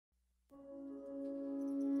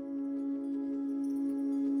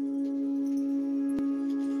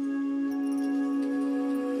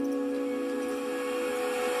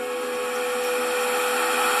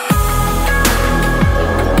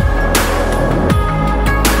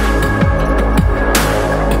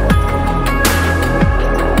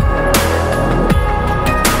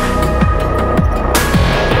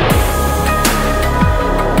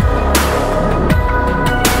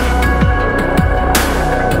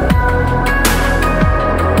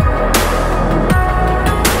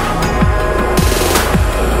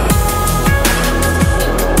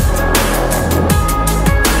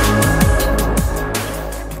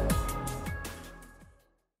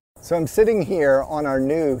So I'm sitting here on our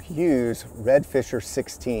new Hewes Redfisher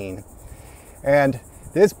 16, and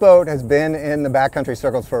this boat has been in the backcountry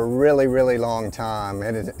circles for a really long time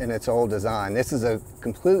in its old design. This is a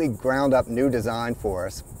completely ground up new design for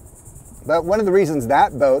us. But one of the reasons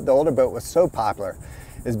that boat, the older boat, was so popular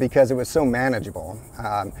is because it was so manageable.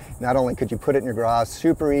 Not only could you put it in your garage,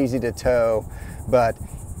 super easy to tow, but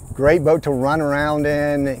great boat to run around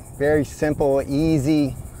in, very simple,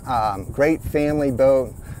 easy, great family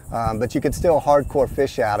boat. But you could still hardcore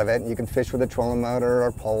fish out of it. You can fish with a trolling motor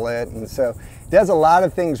or pull it, and so it does a lot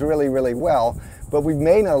of things really well. But we've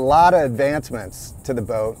made a lot of advancements to the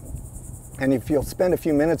boat, and if you'll spend a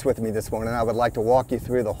few minutes with me this morning, I would like to walk you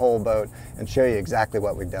through the whole boat and show you exactly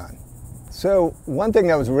what we've done. So one thing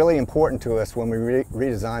that was really important to us when we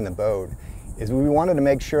redesigned the boat is we wanted to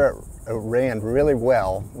make sure it ran really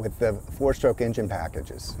well with the 4-stroke engine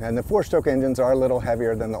packages. And the 4-stroke engines are a little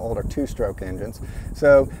heavier than the older 2-stroke engines,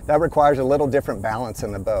 so that requires a little different balance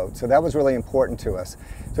in the boat. So that was really important to us.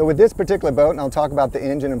 So with this particular boat, and I'll talk about the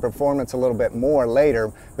engine and performance a little bit more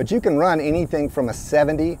later, but you can run anything from a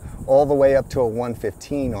 70 all the way up to a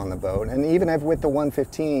 115 on the boat. And even if with the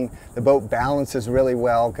 115, the boat balances really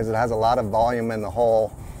well because it has a lot of volume in the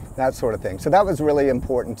hull, that sort of thing. So that was really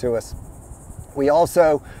important to us. We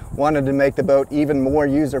also wanted to make the boat even more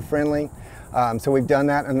user-friendly, so we've done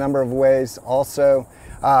that in a number of ways also.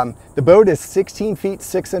 The boat is 16 feet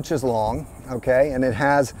 6 inches long, okay, and it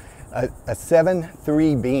has a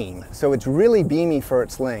 7.3 beam, so it's really beamy for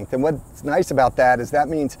its length. And what's nice about that is that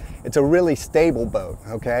means it's a really stable boat,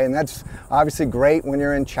 okay, and that's obviously great when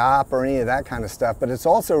you're in chop or any of that kind of stuff, but it's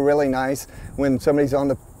also really nice when somebody's on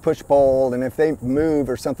the push pole, and if they move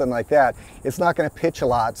or something like that, it's not going to pitch a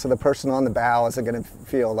lot, so the person on the bow isn't going to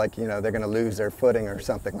feel like, you know, they're going to lose their footing or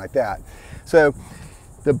something like that. So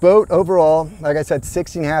the boat overall, like I said,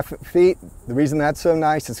 16.5 feet. The reason that's so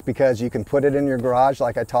nice is because you can put it in your garage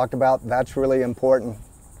like I talked about. That's really important.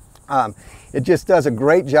 It just does a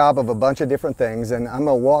great job of a bunch of different things, and I'm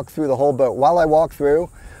going to walk through the whole boat. While I walk through,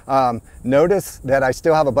 notice that I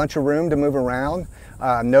still have a bunch of room to move around.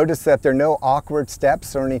 Notice that there are no awkward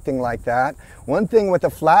steps or anything like that. One thing with a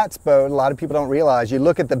flats boat, a lot of people don't realize, you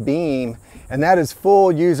look at the beam, and that is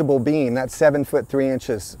full usable beam. That's 7 foot 3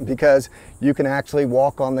 inches, because you can actually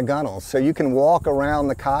walk on the gunnels. So you can walk around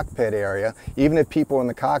the cockpit area, even if people are in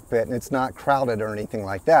the cockpit, and it's not crowded or anything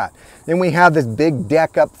like that. Then we have this big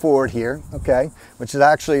deck up forward here, okay, which is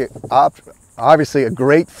actually obviously a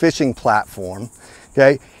great fishing platform,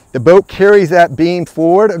 okay. The boat carries that beam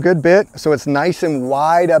forward a good bit, so it's nice and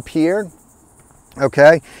wide up here,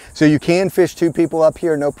 okay? So you can fish 2 people up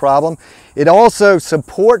here, no problem. It also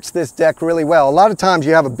supports this deck really well. A lot of times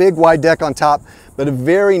you have a big wide deck on top, but a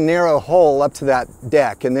very narrow hole up to that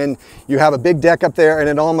deck. And then you have a big deck up there and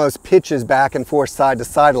it almost pitches back and forth side to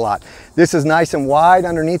side a lot. This is nice and wide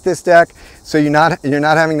underneath this deck, so you're not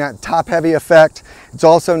having that top heavy effect. It's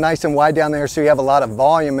also nice and wide down there, so you have a lot of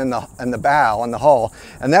volume in the bow and the hull.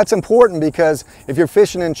 And that's important because if you're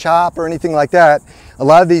fishing in chop or anything like that, a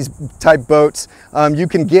lot of these type boats, you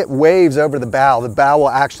can get waves over the bow. The bow will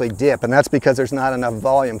actually dip, and that's because there's not enough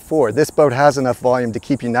volume for it. This boat has enough volume to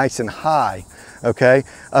keep you nice and high, okay,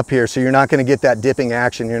 up here. So you're not going to get that dipping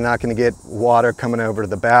action. You're not going to get water coming over to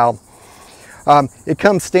the bow. It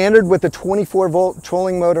comes standard with a 24-volt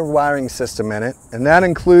trolling motor wiring system in it, and that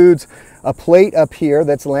includes a plate up here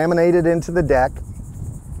that's laminated into the deck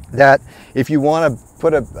that if you want to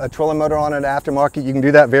put a trolling motor on it aftermarket, you can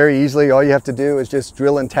do that very easily. All you have to do is just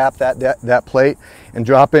drill and tap that plate and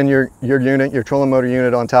drop in your unit, your trolling motor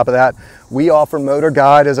unit on top of that. We offer motor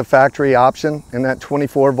guide as a factory option in that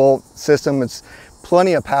 24-volt system. It's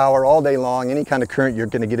plenty of power all day long. Any kind of current you're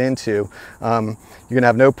going to get into, you're going to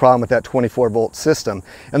have no problem with that 24-volt system.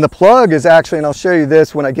 And the plug is actually, and I'll show you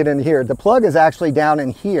this when I get in here, the plug is actually down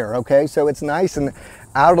in here, okay? So it's nice and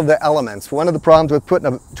out of the elements. One of the problems with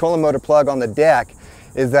putting a trolling motor plug on the deck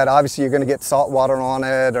is that obviously you're going to get salt water on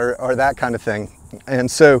it or that kind of thing. And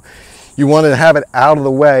so you want to have it out of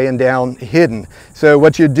the way and down hidden. So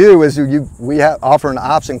what you do is we offer an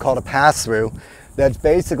option called a pass-through that's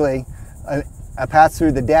basically a pass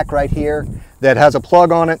through the deck right here that has a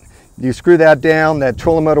plug on it. You screw that down, that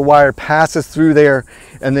trolling motor wire passes through there,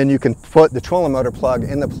 and then you can put the trolling motor plug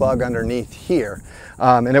in the plug underneath here.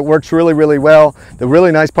 And it works really well. The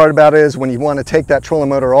really nice part about it is when you want to take that trolling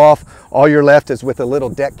motor off, all you're left is with a little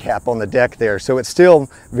deck cap on the deck there. So it's still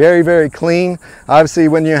very clean. Obviously,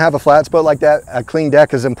 when you have a flats boat like that, a clean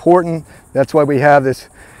deck is important. That's why we have this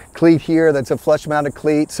cleat here that's a flush mounted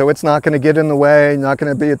cleat, so it's not going to get in the way, not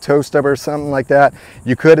going to be a toe stub or something like that.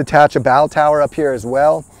 You could attach a bow tower up here as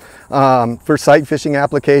well. for sight fishing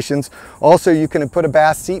applications. Also, you can put a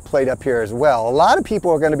bass seat plate up here as well. A lot of people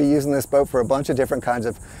are going to be using this boat for a bunch of different kinds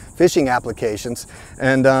of fishing applications,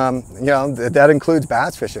 and you know, that includes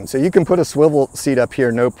bass fishing. So you can put a swivel seat up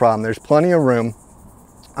here, no problem. There's plenty of room.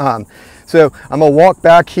 So I'm gonna walk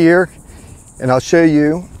back here and I'll show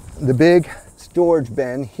you the big storage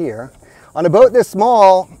bin here. On a boat this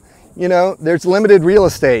small, you know, there's limited real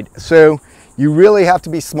estate, so you really have to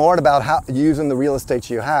be smart about how using the real estate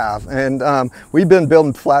you have. And we've been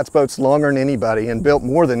building flats boats longer than anybody and built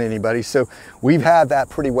more than anybody, so we've had that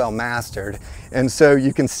pretty well mastered. And so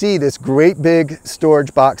you can see this great big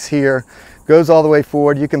storage box here, goes all the way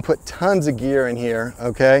forward. You can put tons of gear in here,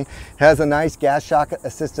 okay? Has a nice gas shock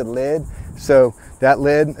assisted lid, so that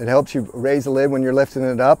lid, it helps you raise the lid when you're lifting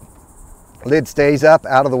it up. Lid stays up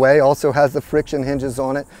out of the way. Also has the friction hinges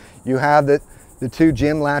on it. You have the two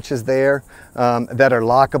gym latches there that are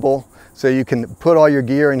lockable, so you can put all your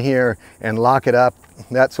gear in here and lock it up,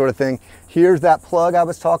 that sort of thing. Here's that plug I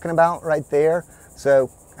was talking about right there. So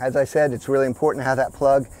as I said, it's really important to have that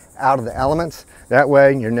plug out of the elements. That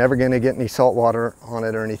way you're never going to get any salt water on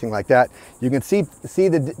it or anything like that. You can see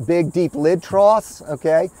the big deep lid troughs,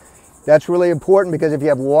 okay? That's really important because if you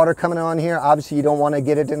have water coming on here, obviously you don't want to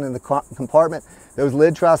get it into the compartment. Those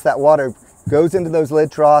lid troughs, that water goes into those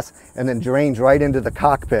lid troughs and then drains right into the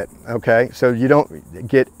cockpit, okay? So you don't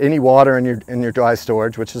get any water in your dry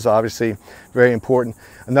storage, which is obviously very important.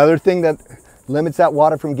 Another thing that limits that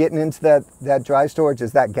water from getting into that dry storage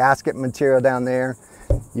is that gasket material down there.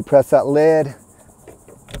 You press that lid,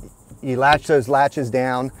 you latch those latches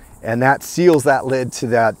down, and that seals that lid to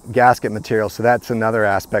that gasket material. So that's another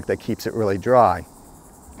aspect that keeps it really dry.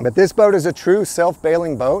 But this boat is a true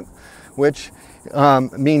self-bailing boat, which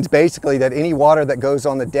means basically that any water that goes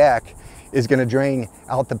on the deck is going to drain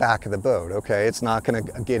out the back of the boat, okay? It's not going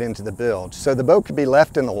to get into the bilge. So the boat could be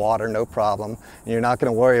left in the water, no problem. And you're not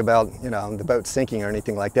going to worry about, you know, the boat sinking or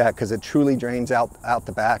anything like that, because it truly drains out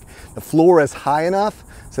the back. The floor is high enough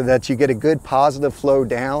so that you get a good positive flow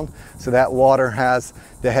down, so that water has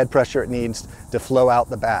the head pressure it needs to flow out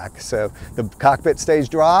the back. So the cockpit stays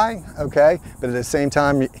dry, okay? But at the same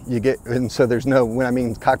time, you get, and so there's no, when I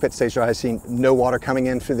mean cockpit stays dry, I see no water coming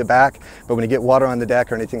in through the back, but when you get water on the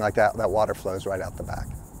deck or anything like that, that water flows right out the back.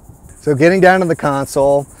 So getting down to the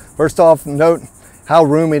console, first off, note how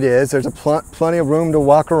roomy it is. There's plenty of room to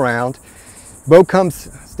walk around. Boat comes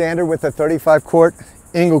standard with a 35 quart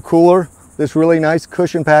Engel cooler. This really nice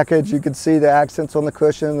cushion package. You can see the accents on the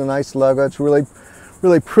cushion, the nice logo. It's really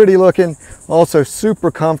pretty looking. Also super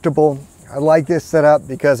comfortable. I like this setup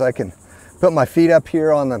because I can put my feet up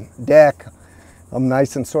here on the deck. I'm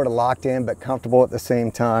nice and sort of locked in, but comfortable at the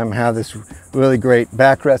same time. Have this really great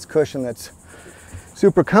backrest cushion that's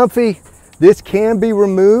super comfy. This can be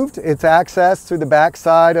removed. It's accessed through the back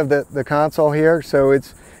side of the console here. So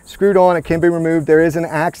it's screwed on, it can be removed. There is an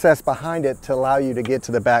access behind it to allow you to get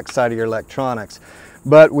to the back side of your electronics.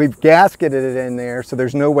 But we've gasketed it in there, so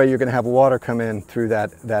there's no way you're gonna have water come in through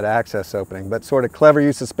that access opening. But sort of clever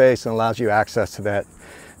use of space and allows you access to that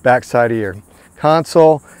back side of your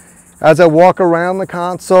console. As I walk around the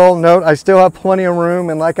console, note I still have plenty of room,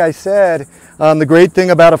 and like I said, the great thing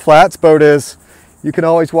about a flats boat is you can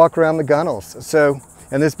always walk around the gunnels. So,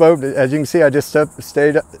 and this boat, as you can see, I just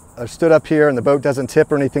stood up here and the boat doesn't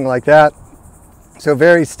tip or anything like that. So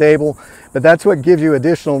very stable, but that's what gives you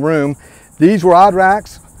additional room. These rod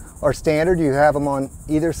racks are standard. You have them on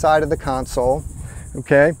either side of the console,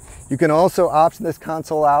 okay? You can also option this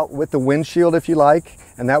console out with the windshield if you like,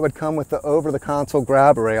 and that would come with the over the console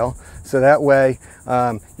grab rail. So that way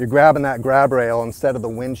you're grabbing that grab rail instead of the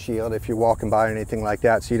windshield if you're walking by or anything like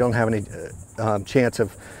that, so you don't have any chance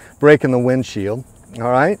of breaking the windshield. All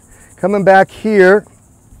right, coming back here,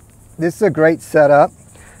 this is a great setup.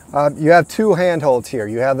 You have two handholds here.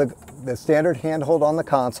 You have the standard handhold on the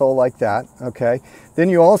console like that, okay? Then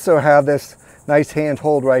you also have this nice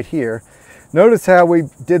handhold right here. Notice how we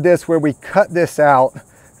did this where we cut this out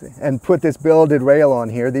and put this belted rail on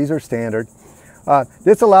here. These are standard.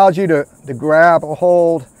 This allows you to grab a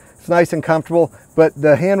hold. It's nice and comfortable, but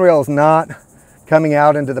the handrail is not coming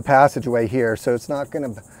out into the passageway here, so it's not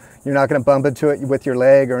gonna, you're not gonna bump into it with your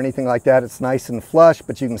leg or anything like that. It's nice and flush,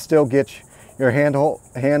 but you can still get your hand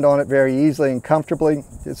on it very easily and comfortably.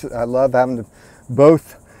 I love having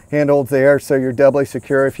both handholds there, so you're doubly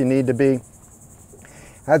secure if you need to be.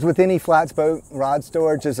 As with any flats boat, rod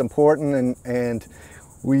storage is important, and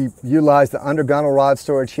we utilize the under gunnel rod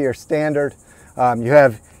storage here standard. You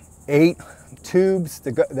have 8 tubes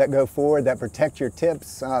that go forward that protect your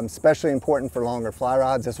tips, especially important for longer fly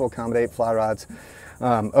rods. This will accommodate fly rods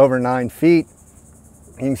over 9 feet.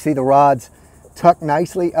 You can see the rods tuck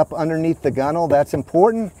nicely up underneath the gunnel. That's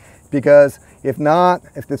important because if not,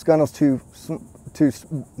 if this gunnel's too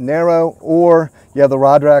narrow, or you have the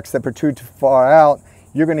rod racks that protrude too far out,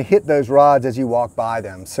 you're going to hit those rods as you walk by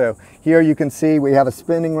them. So here you can see we have a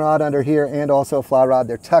spinning rod under here and also a fly rod.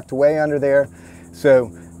 They're tucked way under there,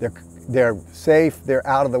 so they're safe, they're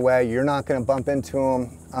out of the way. You're not going to bump into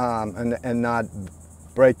them and not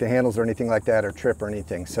break the handles or anything like that, or trip or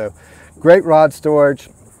anything. So great rod storage.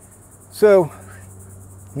 So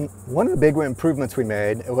one of the big improvements we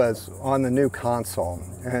made was on the new console,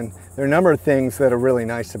 and there are a number of things that are really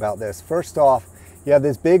nice about this. First off, you have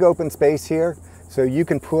this big open space here, so you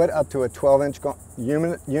can put up to a 12-inch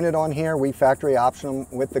unit on here. We factory option them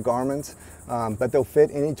with the Garmin's, but they'll fit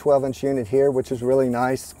any 12-inch unit here, which is really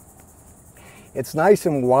nice. It's nice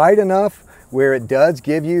and wide enough where it does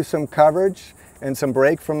give you some coverage and some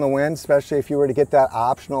break from the wind, especially if you were to get that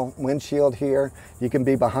optional windshield here. You can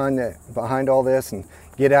be behind all this and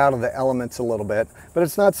get out of the elements a little bit. But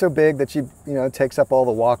it's not so big that it takes up all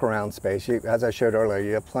the walk-around space. As I showed earlier,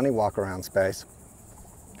 you have plenty walk-around space.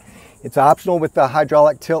 It's optional with the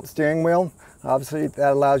hydraulic tilt steering wheel. Obviously,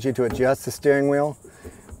 that allows you to adjust the steering wheel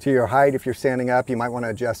to your height. If you're standing up, you might want to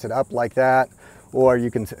adjust it up like that, or you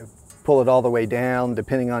can pull it all the way down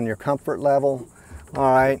depending on your comfort level.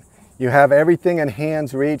 All right. You have everything in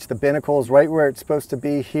hand's reach. The binnacle is right where it's supposed to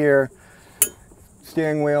be here.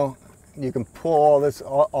 Steering wheel, you can pull all this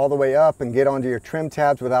all the way up and get onto your trim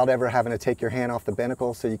tabs without ever having to take your hand off the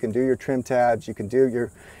binnacle. So you can do your trim tabs, you can do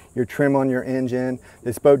your trim on your engine.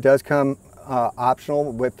 This boat does come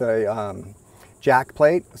optional with a jack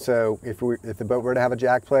plate. So if the boat were to have a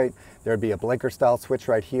jack plate, there'd be a blinker style switch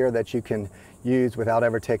right here that you can use without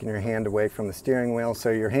ever taking your hand away from the steering wheel.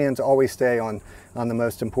 So your hands always stay on the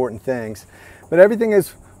most important things. But everything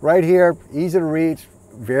is right here, easy to reach,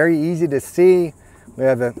 very easy to see. We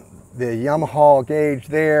have the Yamaha gauge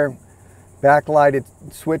there,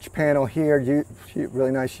 backlighted switch panel here,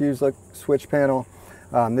 really nice Hewes look switch panel.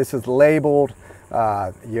 This is labeled.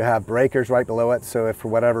 You have breakers right below it, so if for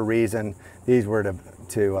whatever reason these were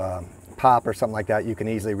to pop or something like that, you can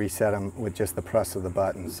easily reset them with just the press of the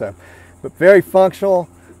button. So, but very functional,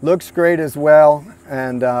 looks great as well,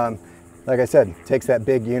 and like I said, takes that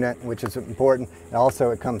big unit, which is important. And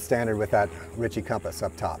also, it comes standard with that Ritchie compass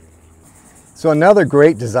up top. So another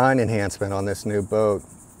great design enhancement on this new boat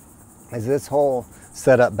is this whole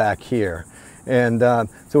setup back here. And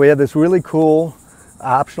so we have this really cool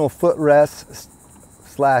optional footrest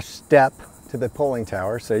 / step to the pulling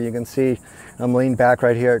tower. So you can see I'm leaned back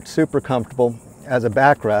right here. It's super comfortable as a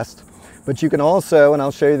backrest. But you can also, and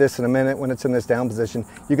I'll show you this in a minute when it's in this down position,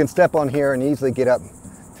 you can step on here and easily get up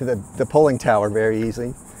to the pulling tower very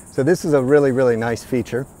easily. So this is a really, really nice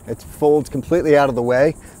feature. It folds completely out of the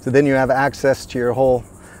way, so then you have access to your whole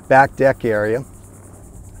back deck area.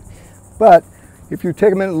 But if you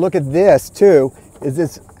take a minute and look at this too, is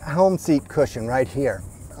this helm seat cushion right here,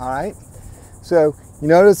 all right? So you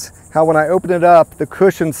notice how when I open it up, the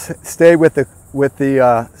cushions stay with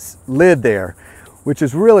the lid there, which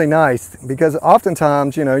is really nice because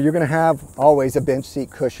oftentimes, you're gonna have always a bench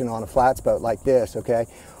seat cushion on a flats boat like this, okay?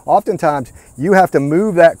 Oftentimes, you have to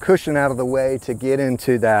move that cushion out of the way to get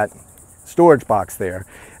into that storage box there.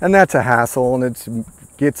 And that's a hassle, and it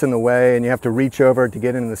gets in the way, and you have to reach over to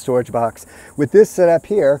get into the storage box. With this setup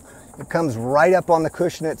here, it comes right up on the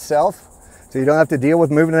cushion itself, so you don't have to deal with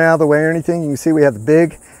moving it out of the way or anything. You can see we have the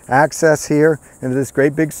big access here into this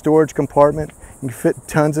great big storage compartment. You can fit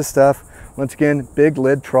tons of stuff. Once again, big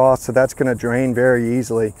lid trough, so that's going to drain very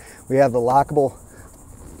easily. We have the lockable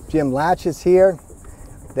gym latches here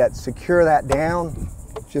that secure that down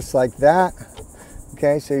just like that.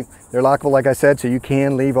 Okay, so they're lockable, like I said, so you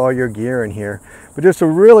can leave all your gear in here. But just a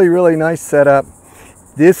really, really nice setup.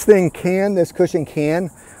 This cushion can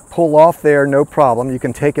pull off there, no problem. You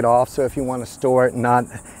can take it off, so if you want to store it and not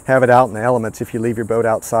have it out in the elements, if you leave your boat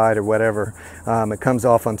outside or whatever, it comes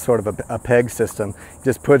off on sort of a peg system.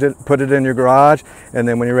 Just put it in your garage, and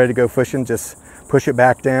then when you're ready to go fishing, just push it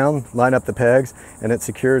back down, line up the pegs, and it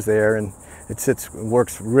secures there, and it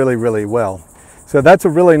works really, really well. So that's a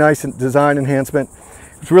really nice design enhancement.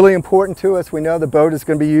 It's really important to us. We know the boat is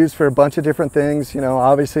going to be used for a bunch of different things.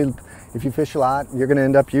 Obviously, if you fish a lot, you're going to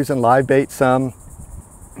end up using live bait some.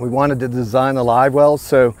 We wanted to design the live wells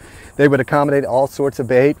so they would accommodate all sorts of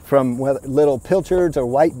bait, from little pilchards or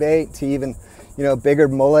white bait to even, bigger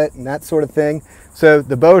mullet and that sort of thing. So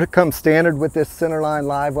the boat comes standard with this centerline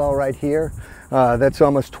live well right here. That's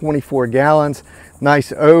almost 24 gallons.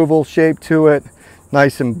 Nice oval shape to it.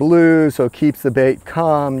 nice and blue, so it keeps the bait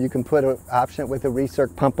calm. You can option it with a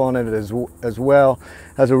recirc pump on it as well.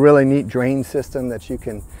 Has a really neat drain system that you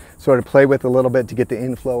can sort of play with a little bit to get the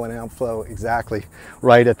inflow and outflow exactly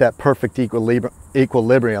right at that perfect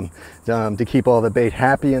equilibrium to keep all the bait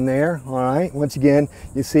happy in there. All right, once again,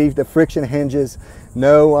 you see the friction hinges,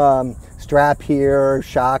 no strap here,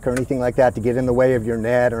 shock or anything like that to get in the way of your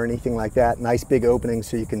net or anything like that. Nice big opening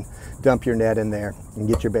so you can dump your net in there and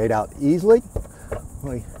get your bait out easily.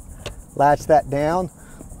 We latch that down.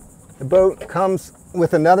 The boat comes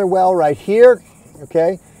with another well right here.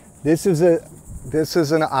 Okay, this is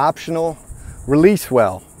an optional release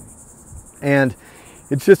well, and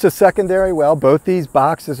it's just a secondary well. Both these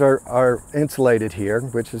boxes are insulated here,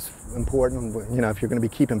 which is important. You know, if you're going to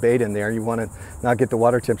be keeping bait in there, you want to not get the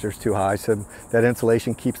water temperatures too high, so that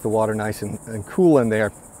insulation keeps the water nice and cool in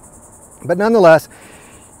there. But nonetheless,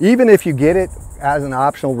 even if you get it as an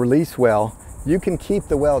optional release well, you can keep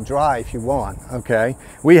the well dry if you want, okay?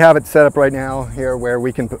 We have it set up right now here where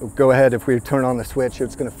we can go ahead, if we turn on the switch,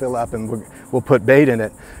 it's gonna fill up and we'll put bait in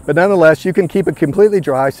it. But nonetheless, you can keep it completely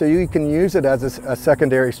dry so you can use it as a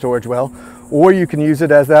secondary storage well, or you can use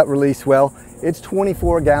it as that release well. It's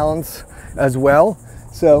 24 gallons as well,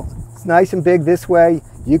 so it's nice and big this way.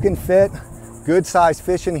 You can fit good sized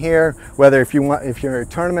fish in here, whether if you're a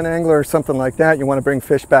tournament angler or something like that, you wanna bring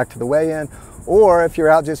fish back to the weigh-in, or if you're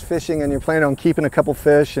out just fishing and you're planning on keeping a couple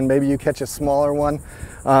fish and maybe you catch a smaller one,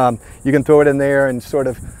 you can throw it in there and sort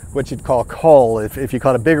of what you'd call cull. If you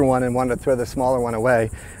caught a bigger one and wanted to throw the smaller one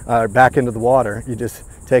away, back into the water, you just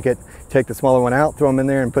take the smaller one out, throw them in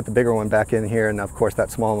there and put the bigger one back in here, and of course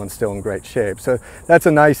that small one's still in great shape. So that's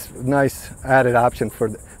a nice added option for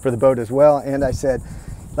the boat as well. And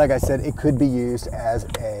like I said, it could be used as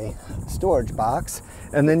a storage box.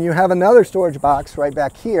 And then you have another storage box right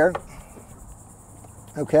back here,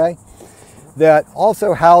 okay, that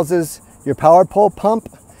also houses your power pole pump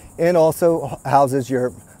and also houses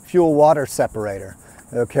your fuel water separator.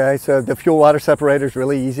 Okay, so the fuel water separator is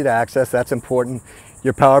really easy to access. That's important.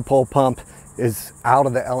 Your power pole pump is out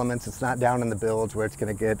of the elements. It's not down in the bilge where it's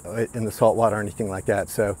going to get in the salt water or anything like that.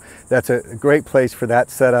 So that's a great place for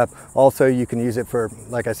that setup. Also, you can use it for,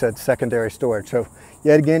 like I said, secondary storage. So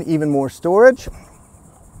yet again, even more storage.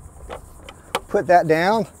 Put that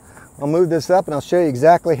down. I'll move this up and I'll show you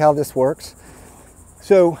exactly how this works.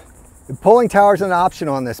 So the pulling tower is an option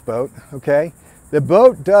on this boat, okay? The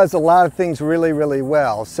boat does a lot of things really, really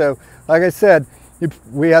well. So like I said,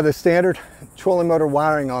 we have the standard trolling motor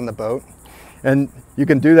wiring on the boat, and you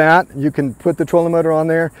can do that. You can put the trolling motor on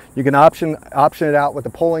there. You can option it out with the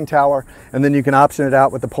pulling tower, and then you can option it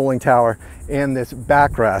out with the pulling tower and this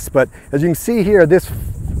backrest. But as you can see here, this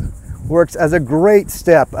works as a great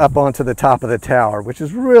step up onto the top of the tower, which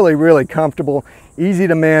is really, really comfortable, easy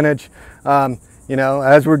to manage. You know,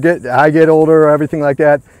 as I get older or everything like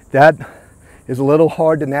that, that is a little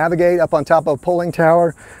hard to navigate up on top of a pulling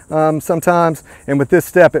tower sometimes. And with this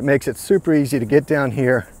step, it makes it super easy to get down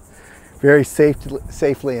here very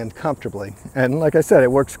safely and comfortably. And like I said,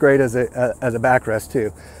 it works great as a backrest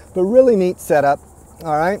too. But really neat setup,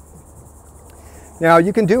 all right? Now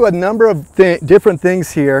you can do a number of different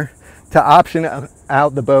things here to option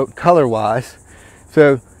out the boat color-wise.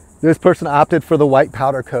 So this person opted for the white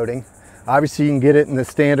powder coating. Obviously you can get it in the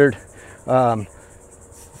standard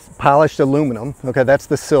polished aluminum. Okay, that's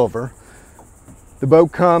the silver. The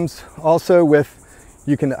boat comes also with,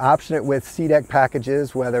 you can option it with C-deck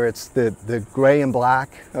packages, whether it's the gray and black,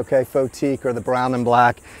 okay, faux teak, or the brown and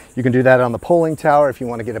black. You can do that on the pulling tower. If you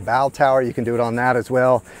want to get a bow tower, you can do it on that as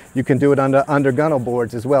well. You can do it under gunnel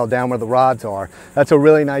boards as well, down where the rods are. That's a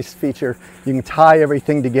really nice feature. You can tie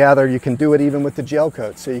everything together. You can do it even with the gel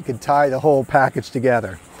coat, so you can tie the whole package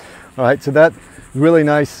together. All right, so that really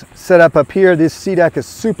nice setup up here. This C-deck is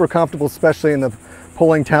super comfortable, especially in the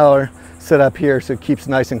pulling tower setup here, so it keeps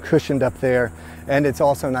nice and cushioned up there. And it's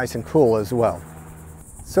also nice and cool as well.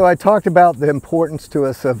 So I talked about the importance to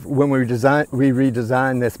us of when we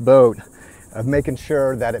redesigned this boat, of making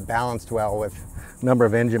sure that it balanced well with a number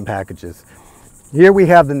of engine packages. Here we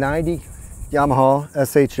have the 90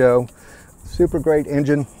 Yamaha SHO, super great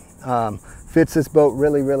engine, fits this boat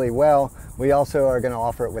really, really well. We also are going to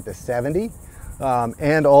offer it with a 70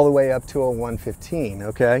 and all the way up to a 115,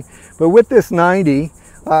 okay? But with this 90,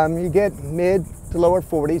 you get mid to lower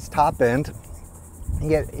 40s top end. You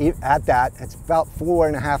get at that, it's about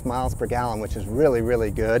 4.5 miles per gallon, which is really, really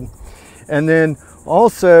good. And then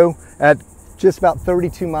also at just about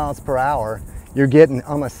 32 miles per hour, you're getting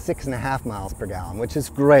almost 6.5 miles per gallon, which is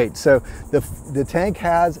great. So the tank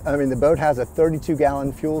has, the boat has a 32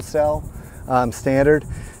 gallon fuel cell standard.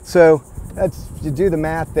 So you do the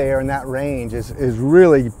math there, and that range is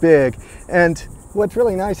really big. And what's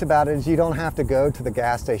really nice about it is you don't have to go to the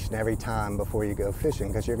gas station every time before you go fishing,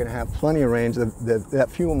 because you're going to have plenty of range. That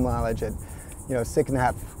fuel mileage at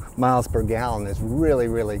 6.5 miles per gallon is really,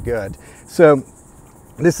 really good. So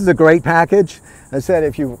this is a great package. As I said,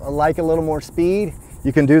 if you like a little more speed,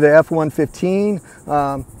 you can do the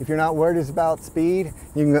F-115. If you're not worried about speed,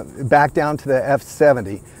 you can go back down to the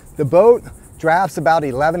F-70. The boat drafts about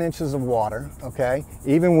 11 inches of water, okay,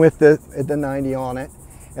 even with the 90 on it.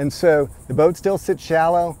 And so the boat still sits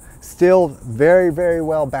shallow, still very, very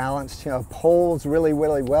well balanced, poles really,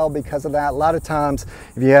 really well because of that. A lot of times,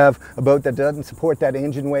 if you have a boat that doesn't support that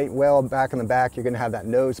engine weight well back in the back, you're going to have that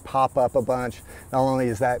nose pop up a bunch. Not only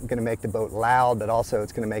is that going to make the boat loud, but also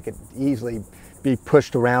it's going to make it easily be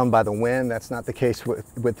pushed around by the wind. That's not the case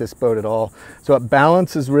with this boat at all. So it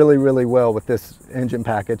balances really, really well with this engine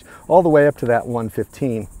package, all the way up to that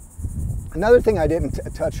 115. Another thing I didn't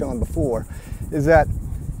touch on before is that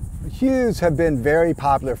Hewes have been very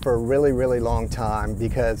popular for a really, really long time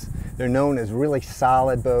because they're known as really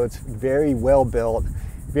solid boats, very well built,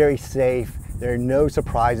 very safe. There are no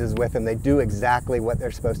surprises with them. They do exactly what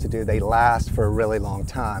they're supposed to do. They last for a really long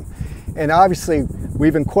time. And obviously,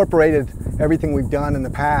 we've incorporated everything we've done in the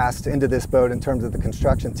past into this boat in terms of the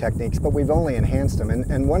construction techniques, but we've only enhanced them.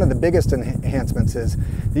 And one of the biggest enhancements is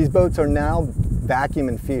these boats are now vacuum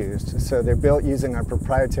infused. So they're built using our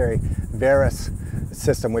proprietary Varus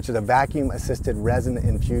system, which is a vacuum assisted resin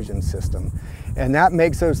infusion system. And that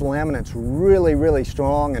makes those laminates really, really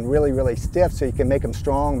strong and really, really stiff, so you can make them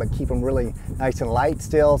strong but keep them really nice and light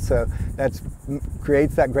still. So that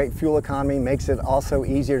creates that great fuel economy, makes it also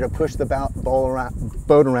easier to push the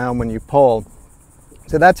boat around when you pull.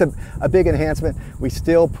 So that's a big enhancement. We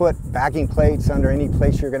still put backing plates under any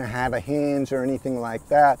place you're going to have a hinge or anything like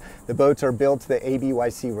that. The boats are built to the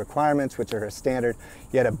ABYC requirements, which are a standard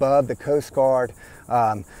yet above the Coast Guard.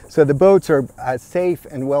 So the boats are as safe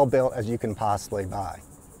and well built as you can possibly buy.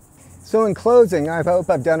 So in closing, I hope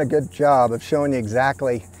I've done a good job of showing you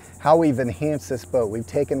exactly how we've enhanced this boat. We've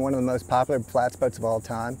taken one of the most popular flats boats of all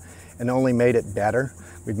time and only made it better.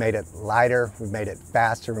 We've made it lighter, we've made it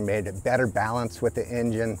faster, we made it better balanced with the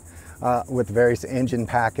engine, with various engine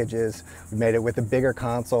packages. We made it with a bigger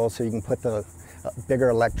console so you can put the bigger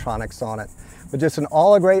electronics on it. But just an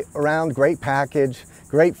all-around great package,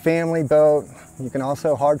 great family boat. You can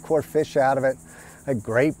also hardcore fish out of it. A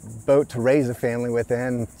great boat to raise a family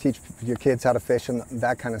within, teach your kids how to fish and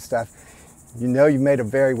that kind of stuff. You know you've made a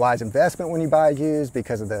very wise investment when you buy used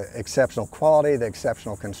because of the exceptional quality, the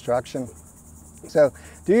exceptional construction. So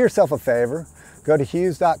do yourself a favor, go to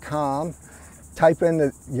Hewes.com, type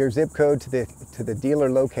in your zip code to the dealer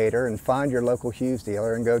locator and find your local Hewes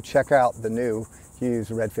dealer and go check out the new Hewes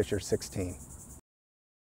Redfisher 16.